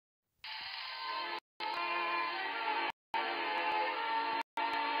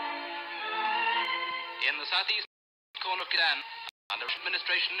In the southeast corner of Iran, under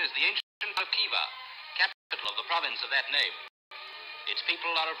administration, is the ancient town of Xiva, capital of the province of that name. Its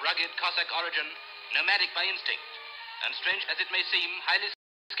people are of rugged Cossack origin, nomadic by instinct, and strange as it may seem, highly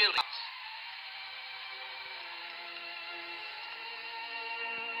skilled.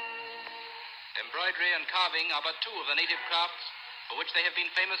 Embroidery and carving are but two of the native crafts for which they have been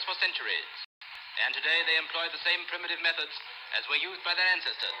famous for centuries, and today they employ the same primitive methods as were used by their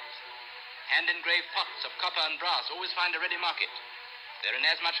ancestors. Hand-engraved pots of copper and brass always find a ready market. They're in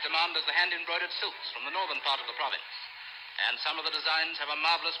as much demand as the hand-embroidered silks from the northern part of the province, and some of the designs have a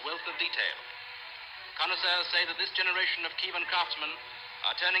marvelous wealth of detail. Connoisseurs say that this generation of Kievan craftsmen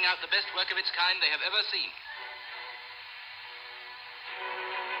are turning out the best work of its kind they have ever seen.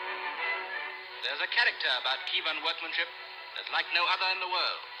 There's a character about Kievan workmanship that's like no other in the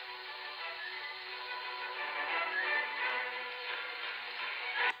world.